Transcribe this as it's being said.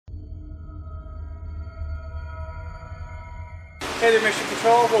Hey there, Mission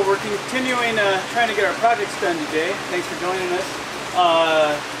Control. Well, we're continuing trying to get our projects done today. Thanks for joining us.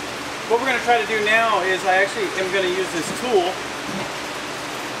 What we're going to try to do now is I actually am going to use this tool,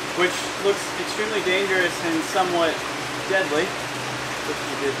 which looks extremely dangerous and somewhat deadly. If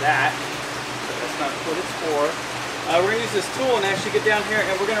you did that, but that's not what it's for. We're going to use this tool and actually get down here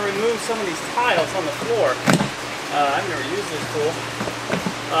and we're going to remove some of these tiles on the floor. I've never used this tool,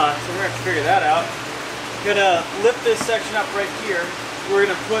 so we're going to have to figure that out. Gonna lift this section up right here. We're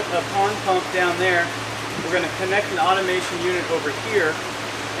gonna put a pond pump down there. We're gonna connect an automation unit over here,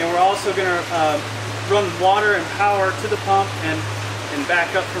 and we're also gonna run water and power to the pump and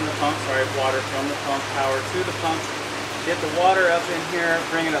back up from the pump. Sorry, water from the pump, power to the pump. Get the water up in here,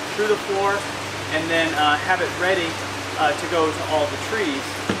 bring it up through the floor, and then have it ready to go to all the trees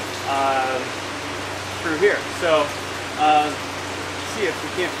through here. So, see if we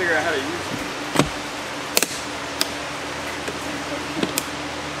can't figure out how to use it.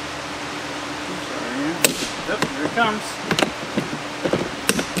 Oh, here it comes.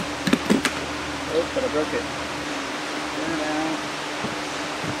 Oh, but I broke it. Turn it out.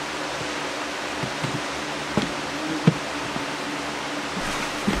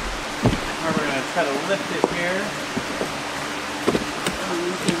 Now we're going to try to lift it here.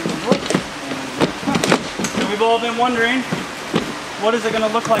 So we've all been wondering, what is it going to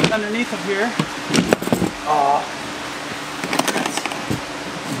look like underneath of here?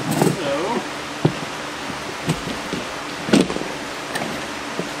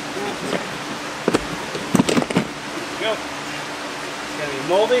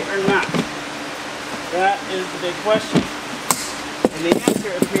 Moldy or not? That is the big question. And the answer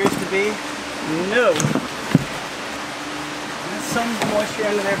appears to be no. There's some moisture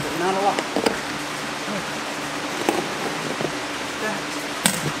under there, but not a lot.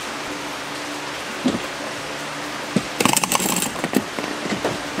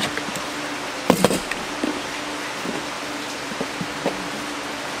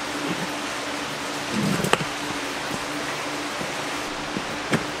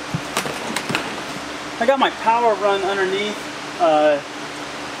 I got my power run underneath the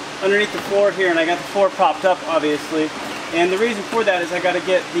floor here, and I got the floor propped up, obviously. And the reason for that is I got to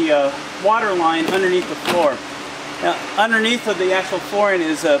get the water line underneath the floor. Now, underneath of the actual flooring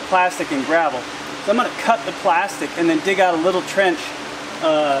is plastic and gravel. So I'm going to cut the plastic and then dig out a little trench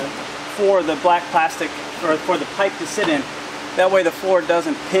for the black plastic, or for the pipe to sit in. That way the floor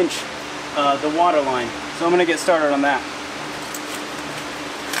doesn't pinch the water line. So I'm going to get started on that.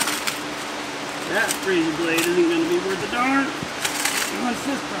 That razor blade isn't going to be worth a darn. Once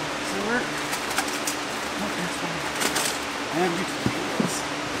this project's over, that's fine. And you can do this.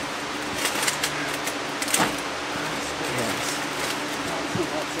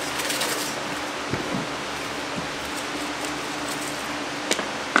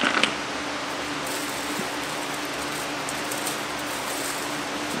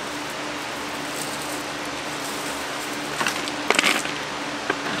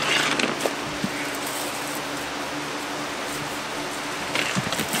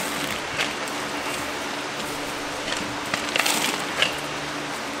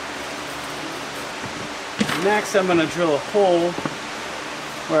 Next, I'm going to drill a hole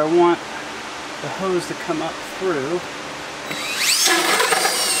where I want the hose to come up through.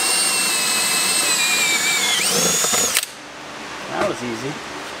 That was easy.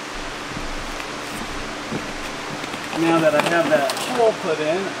 Now that I have that hole put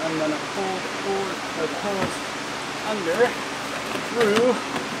in, I'm going to pull the hose through,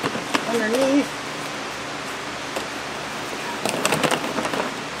 underneath.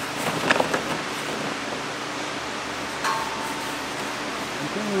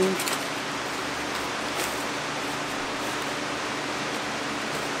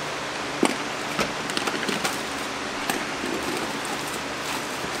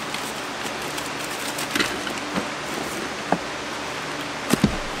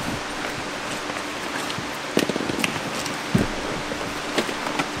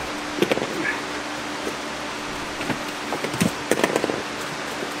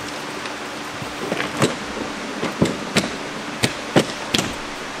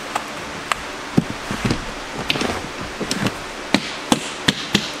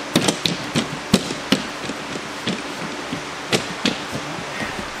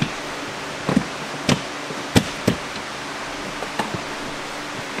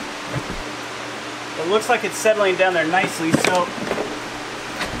 It looks like it's settling down there nicely, so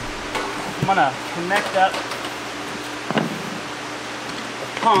I'm going to connect up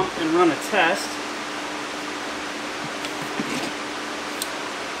the pump and run a test.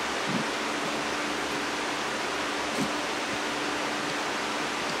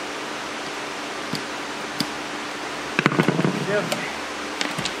 Yep.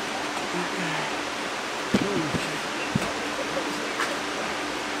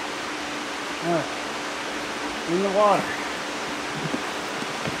 In the water.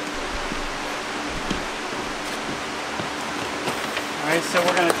 Alright, so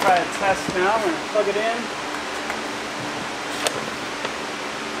we're going to try a test now. We're going to plug it in.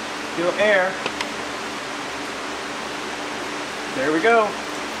 Feel air. There we go.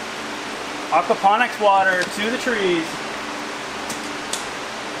 Aquaponics water to the trees.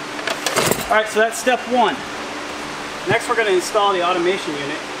 Alright, so that's step one. Next we're going to install the automation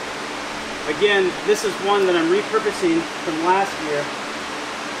unit. Again, this is one that I'm repurposing from last year.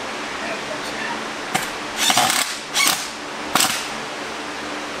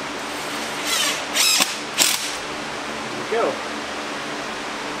 There we go.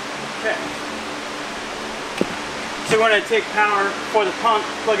 Okay. So we're going to take power for the pump,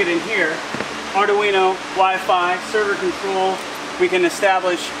 plug it in here. Arduino, Wi-Fi, server control. We can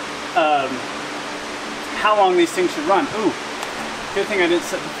establish how long these things should run. Ooh, good thing I didn't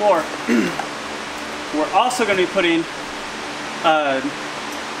set before. We're also going to be putting a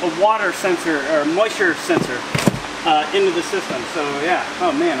water sensor or moisture sensor into the system. So yeah,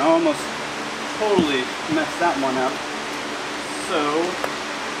 oh man, I almost totally messed that one up. So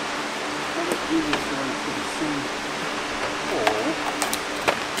how easiest to run through the same hole.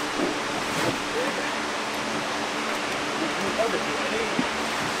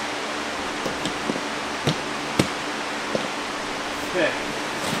 Okay,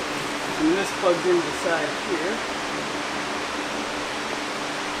 and this plugs into the side here.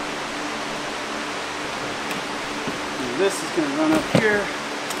 And this is going to run up here,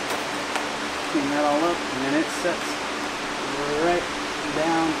 clean that all up, and then it sets right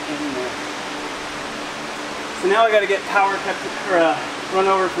down in there. So now I got to get power kept or run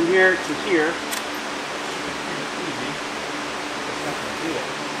over from here to here. Easy. It's not going to do it.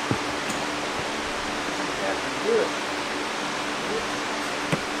 That's going to do it.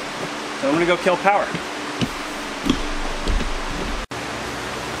 So I'm going to go kill power.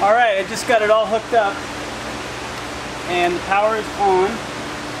 Alright, I just got it all hooked up and the power is on.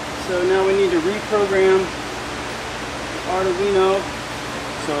 So now we need to reprogram Arduino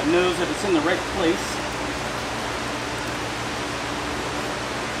so it knows that it's in the right place.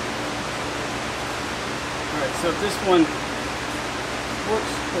 Alright, so if this one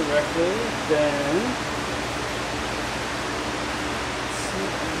works correctly, then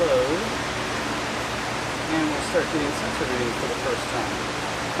load, and we'll start getting sensor reading for the first time.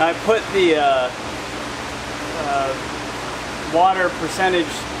 I put the water percentage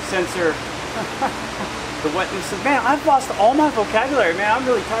sensor, the wetness of, man, I've lost all my vocabulary, man, I'm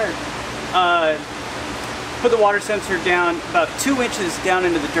really tired. Put the water sensor down about 2 inches down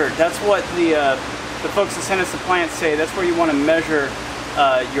into the dirt. That's what the folks that sent us the plants say. That's where you want to measure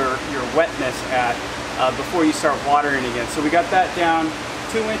your wetness at before you start watering again. So we got that down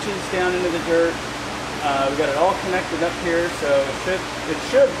 2 inches down into the dirt. We got it all connected up here, so it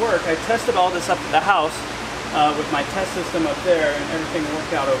should work. I tested all this up at the house with my test system up there, and everything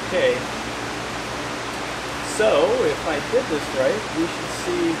worked out okay. So if I did this right, we should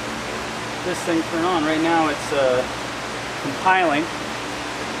see this thing turn on. Right now it's compiling,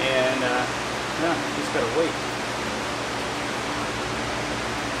 and yeah, just gotta wait.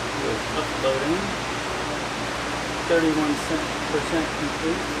 It's uploading. 31%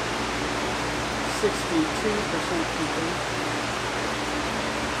 complete, 62% complete,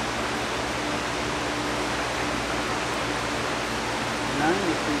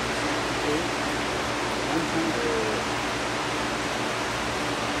 93% complete, 100.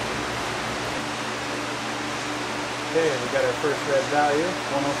 Okay, we got our first read value,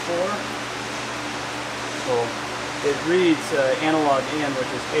 104. So it reads analog in,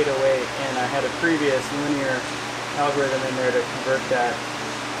 which is 808, and I had a previous linear algorithm in there to convert that.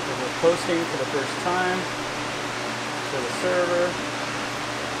 So we're posting for the first time to the server.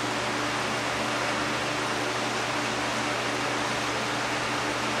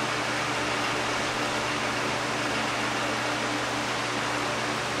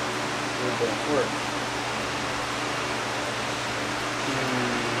 It don't work.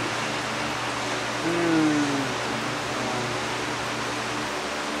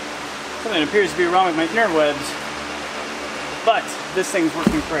 Something appears to be wrong with my interwebs. But this thing's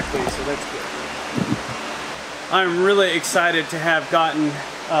working correctly, so that's good. I'm really excited to have gotten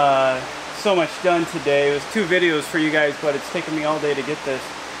so much done today. It was 2 videos for you guys, but it's taken me all day to get this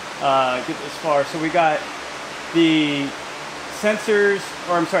far. So we got the sensors,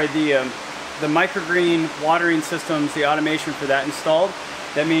 or I'm sorry, the microgreen watering systems, the automation for that installed.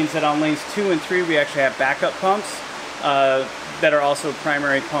 That means that on lanes 2 and 3 we actually have backup pumps. that are also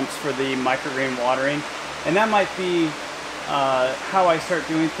primary pumps for the microgreen watering. And that might be how I start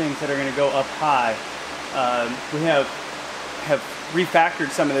doing things that are going to go up high. We have refactored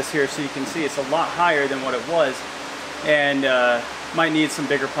some of this here, so you can see it's a lot higher than what it was, and might need some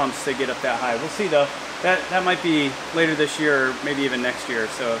bigger pumps to get up that high. We'll see though. That might be later this year, or maybe even next year,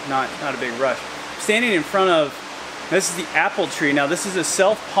 so not a big rush. Standing in front of, this is the apple tree. Now this is a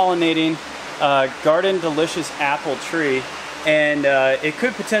self-pollinating Garden Delicious apple tree, and it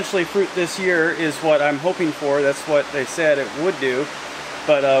could potentially fruit this year is what I'm hoping for. That's what they said it would do,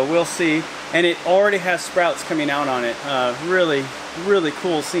 but we'll see. And it already has sprouts coming out on it. Really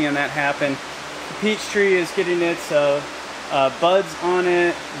cool seeing that happen. The peach tree is getting its buds on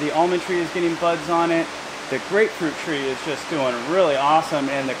it. The almond tree is getting buds on it. The grapefruit tree is just doing really awesome,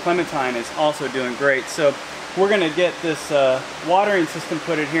 and the clementine is also doing great. So we're going to get this watering system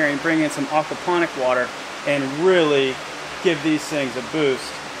put in here and bring in some aquaponic water and really give these things a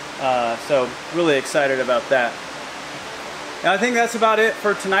boost. So really excited about that. Now I think that's about it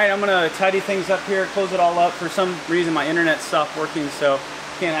for tonight. I'm going to tidy things up here, close it all up. For some reason my internet stopped working, so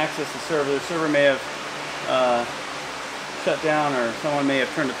can't access the server. The server may have shut down, or someone may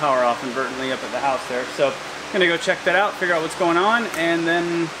have turned the power off inadvertently up at the house there. So I'm going to go check that out, figure out what's going on, and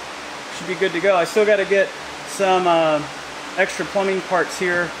then should be good to go. I still got to get some extra plumbing parts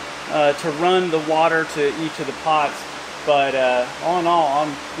here to run the water to each of the pots. But all in all,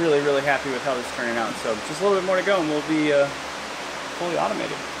 I'm really happy with how this is turning out. So just a little bit more to go and we'll be fully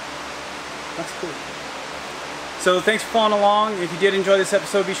automated. That's cool. So thanks for following along. If you did enjoy this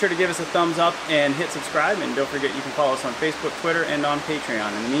episode, be sure to give us a thumbs up and hit subscribe. And don't forget, you can follow us on Facebook, Twitter, and on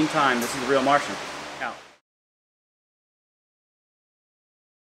Patreon. In the meantime, this is The Real Martian. Out.